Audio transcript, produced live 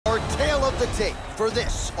the tape for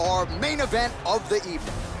this, our main event of the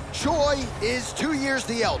evening. Choi is 2 years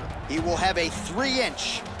the elder. He will have a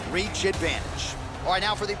 3-inch reach advantage. All right,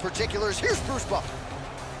 now for the particulars, here's Bruce Buffer.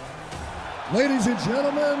 Ladies and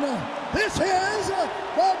gentlemen, this is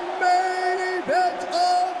the main event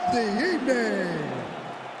of the evening.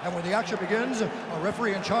 And when the action begins, a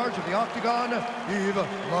referee in charge of the Octagon, Yves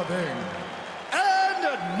Lavigne. And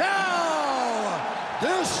now,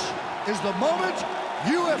 this is the moment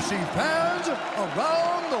UFC fans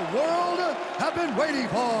around the world have been waiting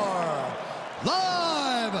for.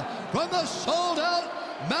 Live from the sold-out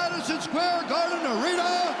Madison Square Garden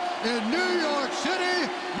Arena in New York City,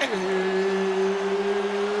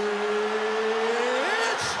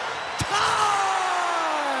 it's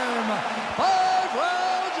time! 5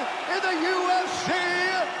 rounds in the UFC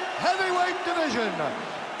heavyweight division.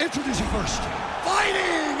 Introducing first,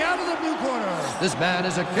 fighting out of the blue corner. This man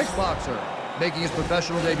is a kickboxer, making his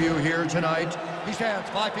professional debut here tonight. He stands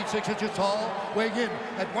 5 feet 6 inches tall, weighing in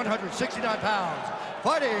at 169 pounds.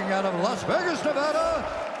 Fighting out of Las Vegas, Nevada,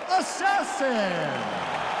 Assassin.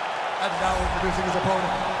 And now introducing his opponent,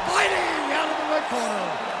 fighting out of the red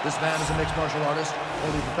corner. This man is a mixed martial artist,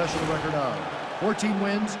 holding a professional record of 14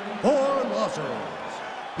 wins, 4 losses.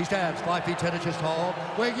 He stands 5 feet 10 inches tall,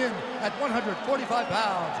 weighing in at 145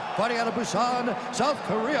 pounds. Fighting out of Busan, South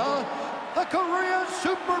Korea, the Korean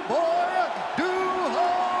Superboy, Dooho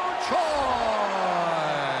Choi.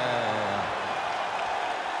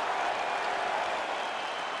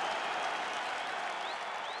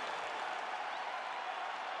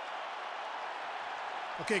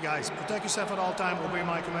 Okay, guys, protect yourself at all time, obey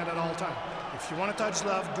my command at all time. If you want to touch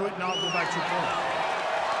left, do it now, go back to your corner.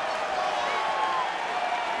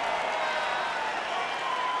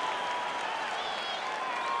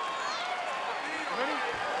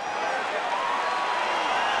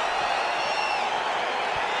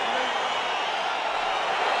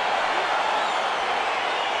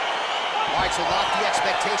 So lofty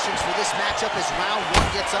expectations for this matchup as round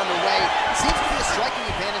 1 gets underway. Seems to be a striking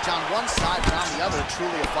advantage on one side, but on the other,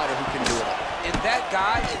 truly a fighter who can do it all. And that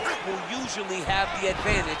guy will usually have the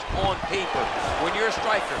advantage on paper. When you're a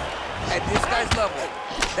striker, at this guy's level,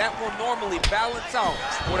 that will normally balance out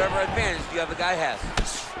whatever advantage the other guy has.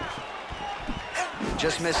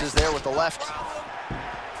 Just misses there with the left.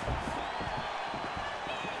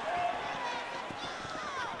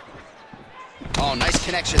 Oh, nice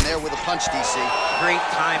connection there with a punch, DC. Great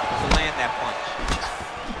time to land that punch.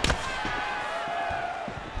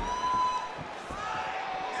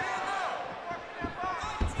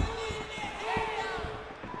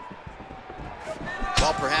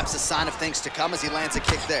 Well, perhaps a sign of things to come as he lands a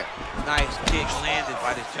kick there. Nice kick landed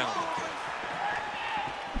by this gentleman.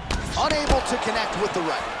 Unable to connect with the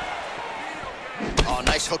right. Oh,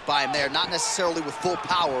 nice hook by him there. Not necessarily with full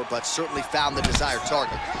power, but certainly found the desired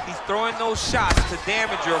target. He's throwing those shots to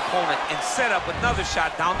damage your opponent and set up another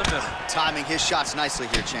shot down the middle. Timing his shots nicely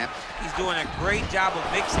here, champ. He's doing a great job of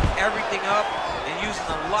mixing everything up and using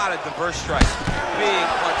a lot of diverse strikes. Big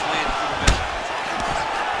punch landed through the middle.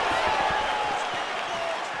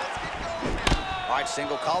 All right,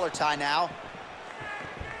 single collar tie now.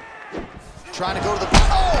 Trying to go to the...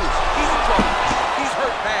 Oh! He's in trouble. He's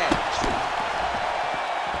hurt bad.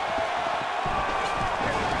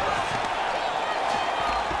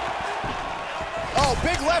 Oh,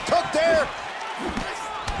 big left hook there.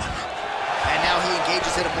 And now he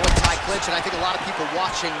engages in a more tight clinch, and I think a lot of people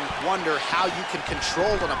watching wonder how you can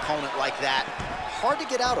control an opponent like that. Hard to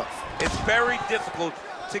get out of. It's very difficult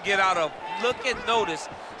to get out of. Look and notice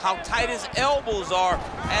how tight his elbows are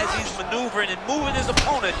as he's maneuvering and moving his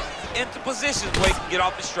opponent into positions where he can get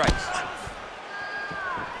off his strikes.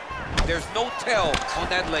 There's no tell on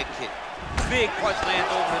that leg kick. Big punch lands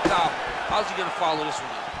over the top. How's he gonna follow this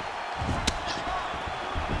one up?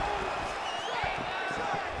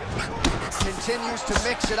 Continues to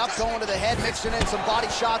mix it up, going to the head, mixing in some body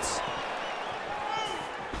shots.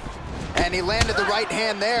 And he landed the right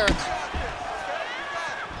hand there.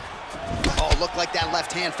 Oh, looked like that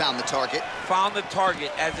left hand found the target. Found the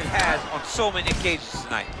target, as it has on so many occasions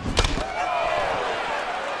tonight.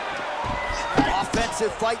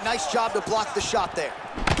 Offensive fight, nice job to block the shot there.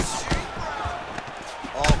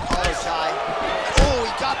 Oh, collar tie. Oh,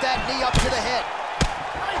 he got that knee up to the head.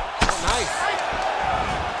 Oh, nice.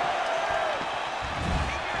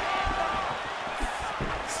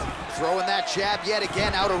 Throwing that jab yet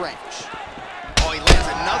again out of range. Oh, he lands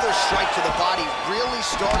another strike to the body, really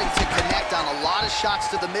starting to connect on a lot of shots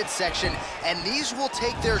to the midsection, and these will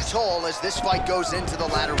take their toll as this fight goes into the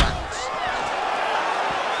latter rounds.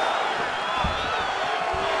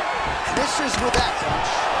 Misses with that punch.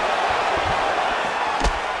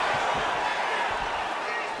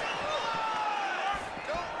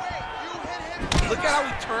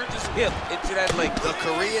 turns his hip into that leg. The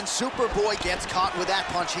Korean Superboy gets caught with that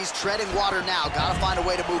punch. He's treading water now. Gotta find a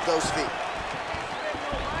way to move those feet.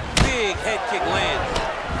 Big head kick lands.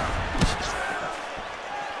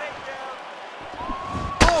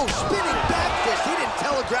 Oh, spinning back fist. He didn't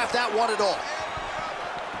telegraph that one at all.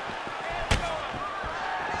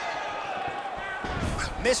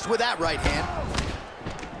 Missed with that right hand.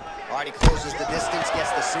 All right, he closes the distance,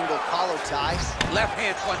 gets the single collar tie. Left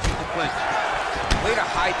hand punches the clinch. Way to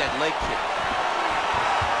hide that leg kick.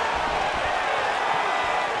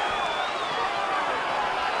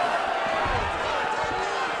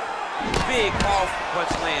 Big, powerful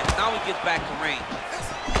punch lands. Now he gets back to range.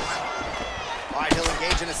 All right, he'll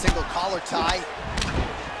engage in a single collar tie.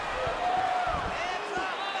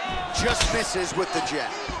 Just misses with the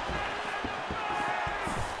jab.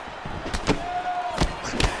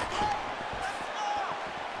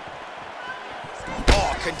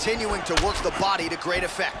 Oh, continuing to work the body to great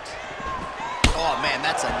effect. Oh, man,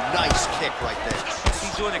 that's a nice kick right there.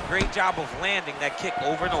 He's doing a great job of landing that kick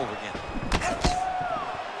over and over again.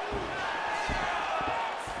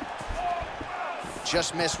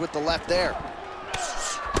 Just missed with the left there.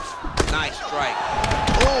 Nice strike.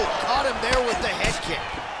 Oh, caught him there with the head kick.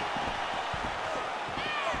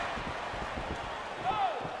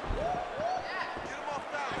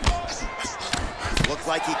 Looked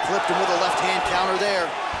like he clipped him with a left hand counter there.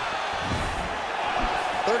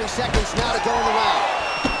 30 seconds now to go in the round.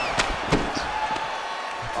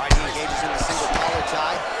 All right, he engages in the single collar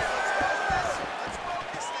tie.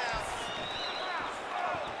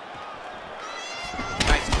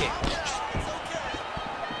 Nice kick.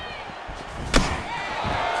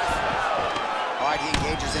 All right, he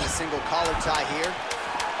engages in a single collar tie here.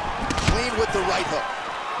 Clean with the right hook.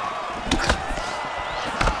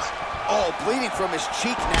 Oh, bleeding from his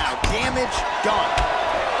cheek now. Damage done.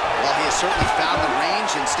 Well, he has certainly found the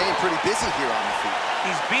range and staying pretty busy here on the feet.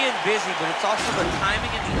 He's being busy, but it's also the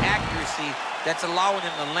timing and the accuracy that's allowing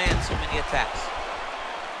him to land so many attacks.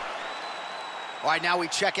 All right, now we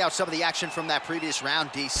check out some of the action from that previous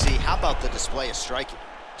round, DC. How about the display of striking?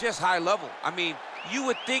 Just high level. I mean, you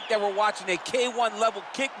would think that we're watching a K1 level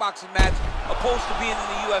kickboxing match opposed to being in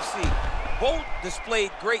the UFC. Both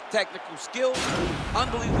displayed great technical skills,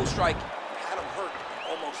 unbelievable striking. Had him hurt,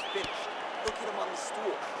 almost finished. Look at him on the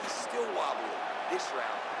stool. He's still wobbling this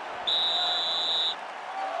round.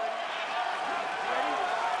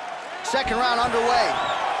 Second round underway.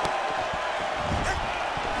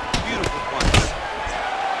 Beautiful punch.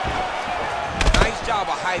 Nice job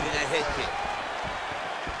of hiding that head kick.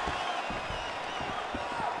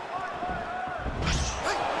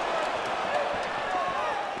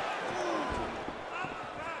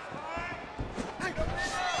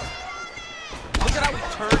 Look at how he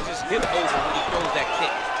turns his hip over when he throws that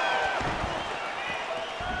kick.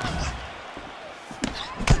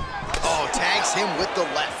 Oh, tags him with the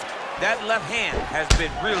left. That left hand has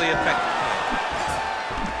been really effective for him.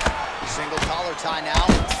 Single collar tie now.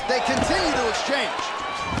 They continue to exchange.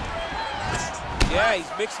 Yeah, he's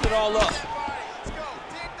mixing it all up.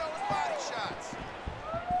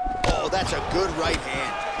 Oh, that's a good right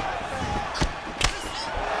hand.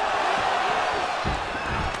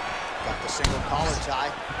 Got the single collar tie.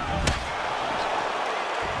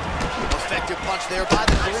 Effective punch there by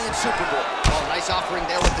the Korean Superboy. Oh, nice offering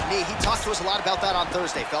there with the knee. He talked to us a lot about that on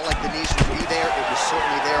Thursday. Felt like the knees would be there. It was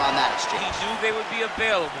certainly there on that exchange. He knew they would be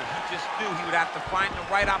available. He just knew he would have to find the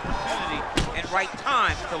right opportunity and right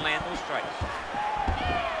time to land those strikes.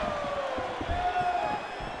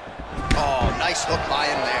 Oh, nice hook by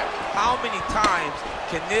him there. How many times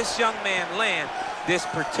can this young man land this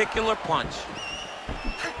particular punch?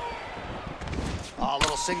 Oh, a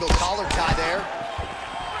little single collar tie there.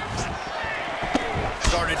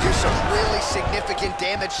 Starting to do some really significant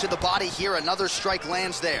damage to the body here. Another strike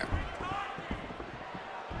lands there.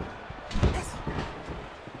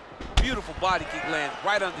 Beautiful body kick lands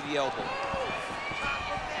right under the elbow.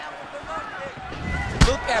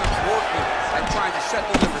 Look at him working and trying to shut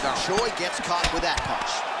the liver down. Choi gets caught with that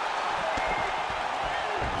punch.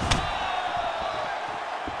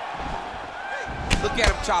 Look at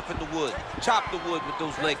him chopping the wood. Chop the wood with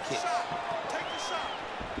those leg kicks.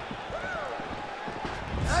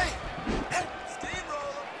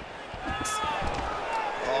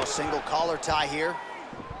 Oh, single collar tie here.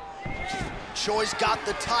 Choi's got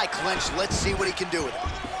the tie clenched. Let's see what he can do with it.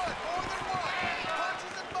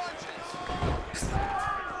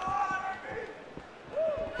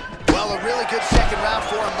 Well, a really good second round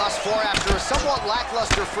for him thus far. After a somewhat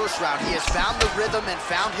lackluster first round, he has found the rhythm and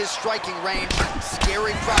found his striking range.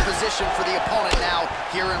 Scary proposition for the opponent now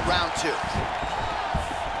here in round two.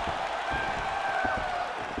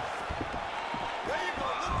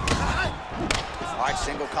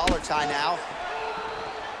 collar tie now.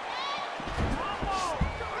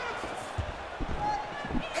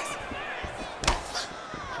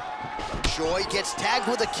 Choi gets tagged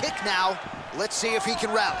with a kick now. Let's see if he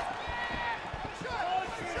can rally.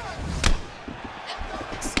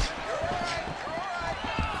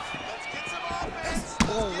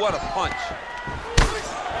 Ooh, what a punch.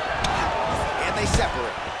 And they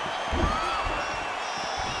separate.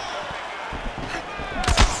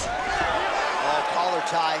 Oh, collar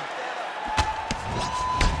tie.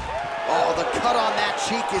 Oh, the cut on that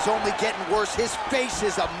cheek is only getting worse. His face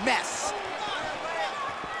is a mess.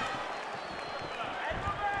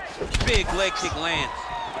 Big leg kick lands.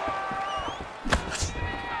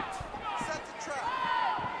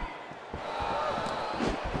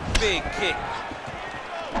 Big kick.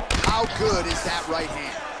 How good is that right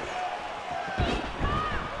hand?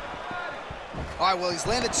 All right, well, he's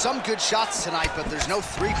landed some good shots tonight, but there's no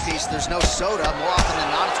three-piece, there's no soda. More often than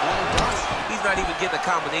not, it's one and done. He's not even getting a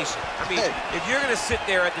combination. I mean, if you're gonna sit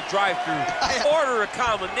there at the drive-thru, order a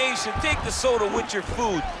combination, take the soda with your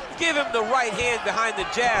food, give him the right hand behind the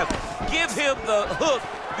jab, give him the hook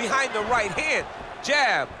behind the right hand,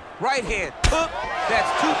 jab, right hand, hook. That's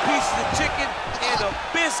 2 pieces of chicken and a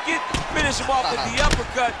biscuit. Finish him off with the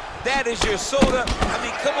uppercut. That is your soda. I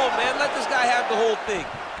mean, come on, man, let this guy have the whole thing.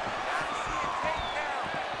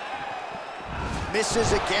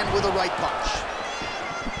 Misses again with a right punch.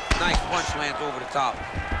 Nice punch lands over the top.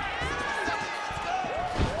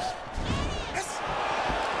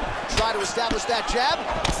 Try to establish that jab.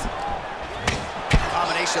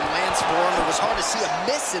 Combination lands for him. It was hard to see a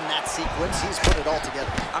miss in that sequence. He's put it all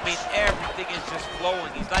together. I mean, everything is just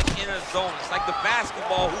flowing. He's like in a zone. It's like the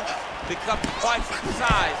basketball hoop becomes twice its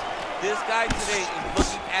size. This guy today is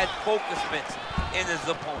looking at focusment in his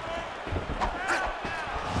opponent.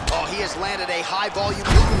 Oh, he has landed a high volume.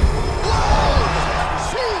 Whoa!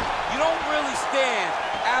 You don't really stand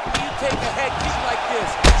after you take a head kick like this.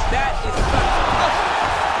 That is such hustle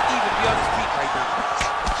to even be on his feet right now.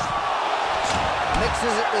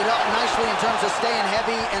 Mixes it up nicely in terms of staying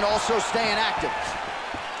heavy and also staying active.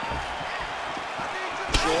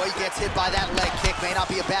 Choi gets hit by that leg kick. May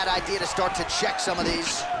not be a bad idea to start to check some of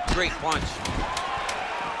these. Great punch.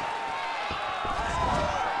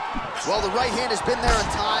 Well, the right hand has been there at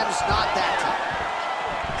times, not that time.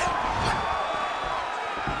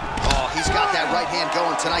 Oh, he's got that right hand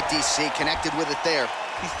going tonight, DC. Connected with it there.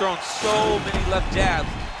 He's thrown so many left jabs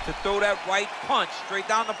to throw that right punch straight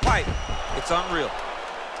down the pipe. It's unreal.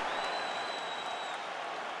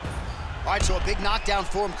 All right, so a big knockdown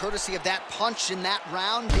for him, courtesy of that punch in that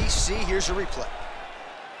round. DC, here's a replay.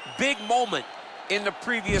 Big moment in the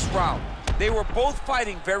previous round. They were both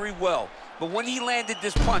fighting very well. But when he landed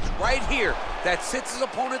this punch right here that sits his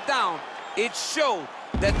opponent down, it showed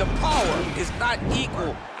that the power is not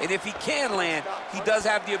equal. And if he can land, he does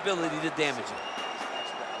have the ability to damage it.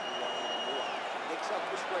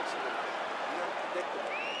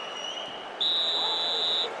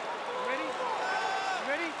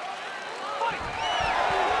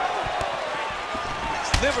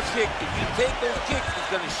 Liver kick, if you take those kicks, it's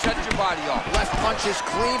going to shut your body off. Left punch is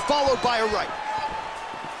clean, followed by a right.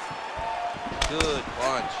 Good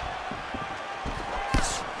punch.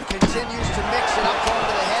 Continues to mix it up, going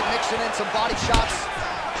to the head, mixing in some body shots.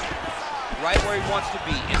 Right where he wants to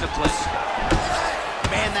be, in the clinch.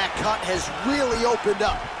 Man, that cut has really opened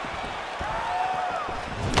up.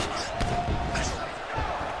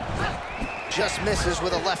 Just misses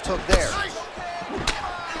with a left hook there.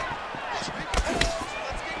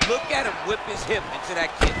 Look at him whip his hip into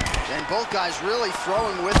that kick. And both guys really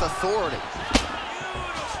throwing with authority.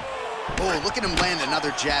 Oh, look at him land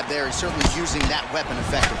another jab there. He's certainly using that weapon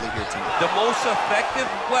effectively here tonight. The most effective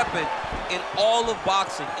weapon in all of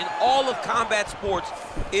boxing, in all of combat sports,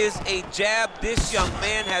 is a jab. This young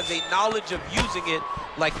man has a knowledge of using it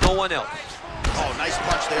like no one else. Oh, nice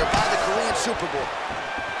punch there by the Korean Superboy.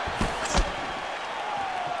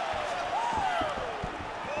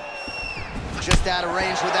 Just out of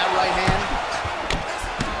range with that right hand.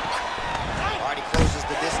 All right, he closes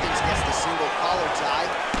the distance, gets the single collar tie.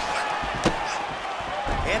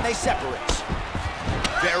 And they separate.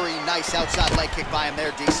 Very nice outside leg kick by him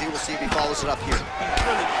there, DC. We'll see if he follows it up here. He's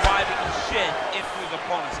really driving his shin into his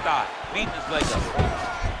opponent's thigh, beating his leg up.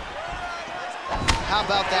 How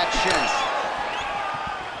about that shin?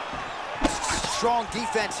 Strong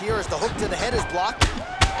defense here as the hook to the head is blocked.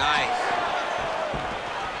 Nice.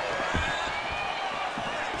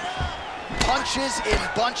 Punches in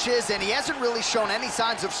bunches, and he hasn't really shown any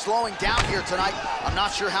signs of slowing down here tonight. I'm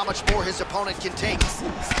not sure how much more his opponent can take.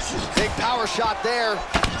 Big power shot there.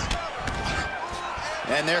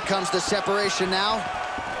 And there comes the separation now.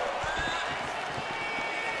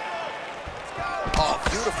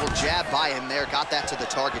 beautiful jab by him there. Got that to the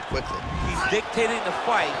target quickly. He's dictating the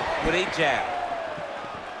fight with a jab.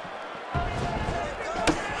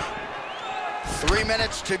 3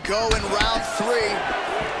 minutes to go in round 3.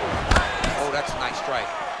 Oh, that's a nice strike.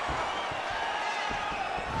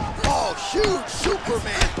 Oh, huge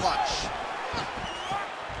Superman punch.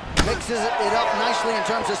 Mixes it up nicely in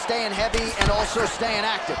terms of staying heavy and also staying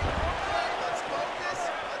active.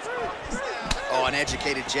 Oh, an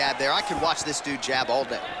educated jab there. I could watch this dude jab all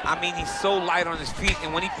day. I mean, he's so light on his feet,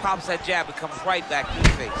 and when he pops that jab, it comes right back to his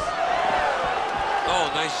face. Oh,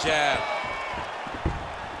 nice jab.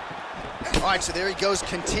 All right, so there he goes,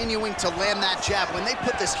 continuing to land that jab. When they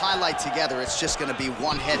put this highlight together, it's just gonna be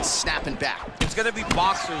one head snapping back. It's gonna be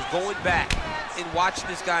boxers going back and watching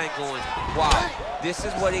this guy and going, wow, this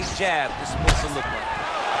is what a jab is supposed to look like.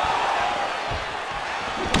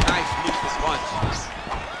 Nice looping punch.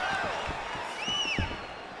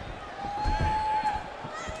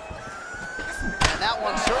 And that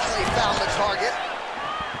one certainly found the target.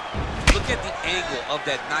 Look at the angle of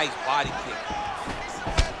that nice body kick.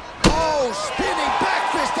 Oh, spinning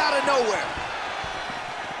back fist out of nowhere.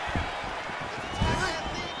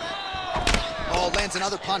 Oh, lands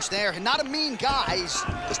another punch there. Not a mean guy, he's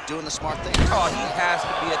just doing the smart thing. Oh, he has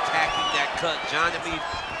to be attacking that cut, John. I mean,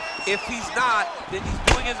 if he's not, then he's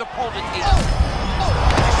doing his opponent a...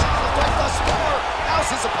 How's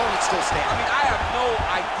his opponent still standing? I mean, I have no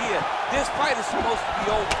idea. This fight is supposed to be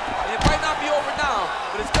over. And it might not be over now,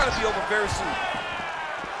 but it's gonna be over very soon.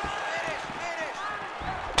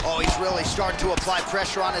 Oh, he's really starting to apply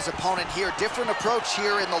pressure on his opponent here. Different approach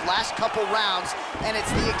here in the last couple rounds, and it's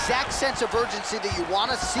the exact sense of urgency that you want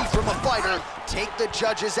to see from a fighter. Take the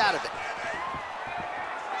judges out of it.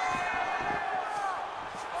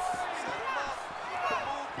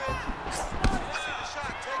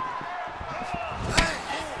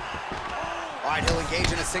 All right, he'll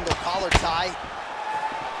engage in a single collar tie.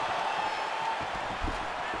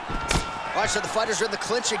 All right, so the fighters are in the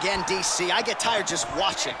clinch again, DC. I get tired just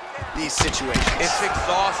watching these situations. It's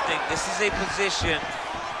exhausting. This is a position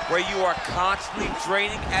where you are constantly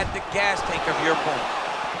draining at the gas tank of your opponent.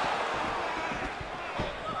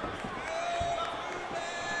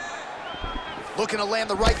 Looking to land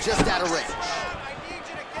the right just out of range.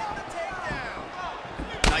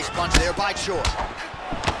 Nice punch there by Choi.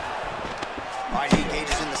 All right, he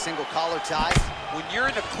engages in the single collar tie. When you're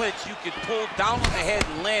in a clinch, you can pull down on the head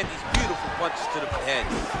and land these beautiful punches to the head.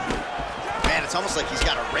 Man, it's almost like he's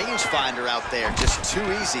got a rangefinder out there. Just too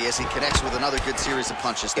easy as he connects with another good series of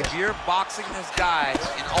punches there. If you're boxing this guy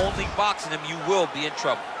and only boxing him, you will be in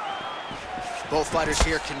trouble. Both fighters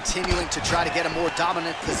here continuing to try to get a more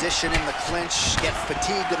dominant position in the clinch, get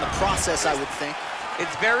fatigued in the process, I would think.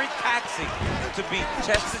 It's very taxing to be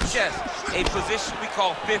chest to chest, a position we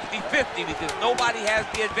call 50-50 because nobody has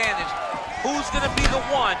the advantage. Who's gonna be the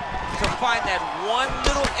one to find that one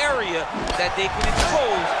little area that they can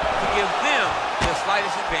expose to give them the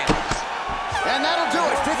slightest advantage? And that'll do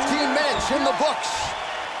it, 15 minutes in the books.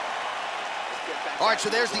 All right, so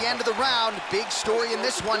there's the end of the round. Big story in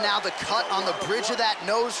this one now, the cut on the bridge of that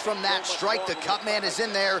nose from that strike. The cut man is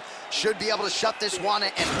in there, should be able to shut this one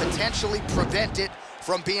and potentially prevent it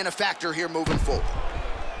from being a factor here moving forward.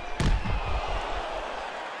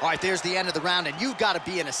 All right, there's the end of the round, and you've got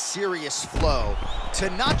to be in a serious flow to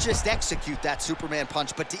not just execute that Superman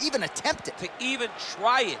punch, but to even attempt it. To even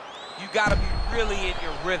try it, you got to be really in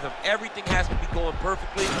your rhythm. Everything has to be going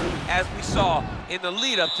perfectly, as we saw in the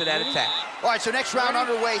lead up to that attack. All right, so next round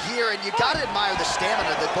underway here, and you got to admire the stamina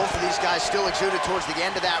that both of these guys still exuded towards the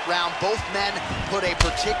end of that round. Both men put a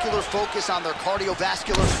particular focus on their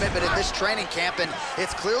cardiovascular commitment in this training camp, and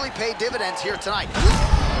it's clearly paid dividends here tonight.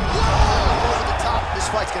 Over the top, this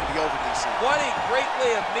fight's gonna be over, DC. What a great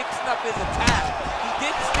way of mixing up his attack. He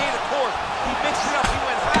didn't stay the course. He mixed it up. He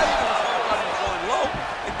went high with his thought he was going low,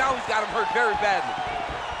 and now he's got him hurt very badly.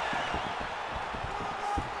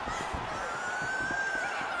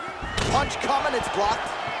 Punch coming, it's blocked.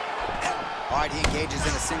 All right, he engages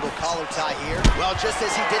in a single collar tie here. Well, just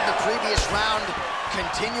as he did in the previous round,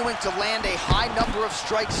 continuing to land a high number of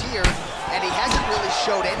strikes here, and he hasn't really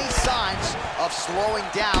showed any signs of slowing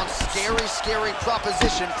down. Scary, scary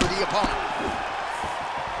proposition for the opponent.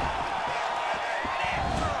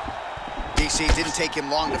 DC, didn't take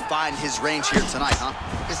him long to find his range here tonight, huh?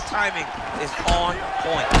 His timing is on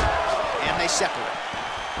point. And they separate.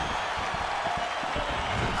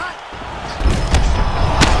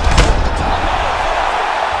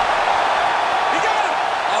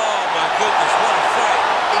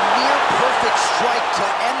 Strike to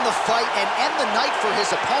end the fight and end the night for his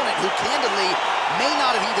opponent, who candidly may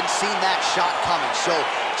not have even seen that shot coming. So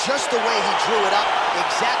Just the way he drew it up,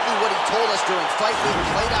 exactly what he told us during Fight Week,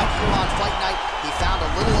 played out here on Fight Night. He found a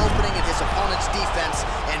little opening in his opponent's defense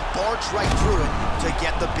and barged right through it to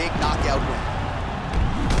get the big knockout win.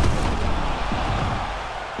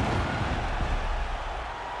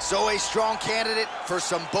 So a strong candidate for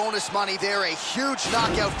some bonus money there. A huge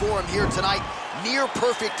knockout for him here tonight. Near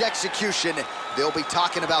perfect execution. They'll be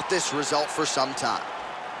talking about this result for some time.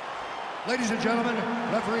 Ladies and gentlemen,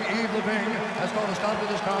 referee Yves Levine has called a stop to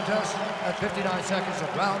this contest at 59 seconds of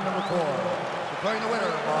round number 4. Declaring the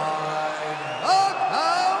winner by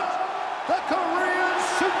knockout, the Korean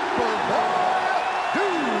Superboy,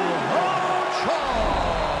 Doo Ho Choi.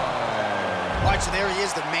 All right, so there he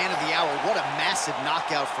is, the man of the hour. What a massive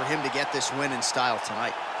knockout for him to get this win in style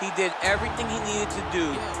tonight. He did everything he needed to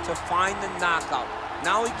do to find the knockout.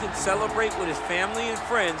 Now he can celebrate with his family and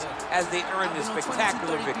friends as they earn this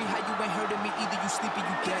spectacular victory.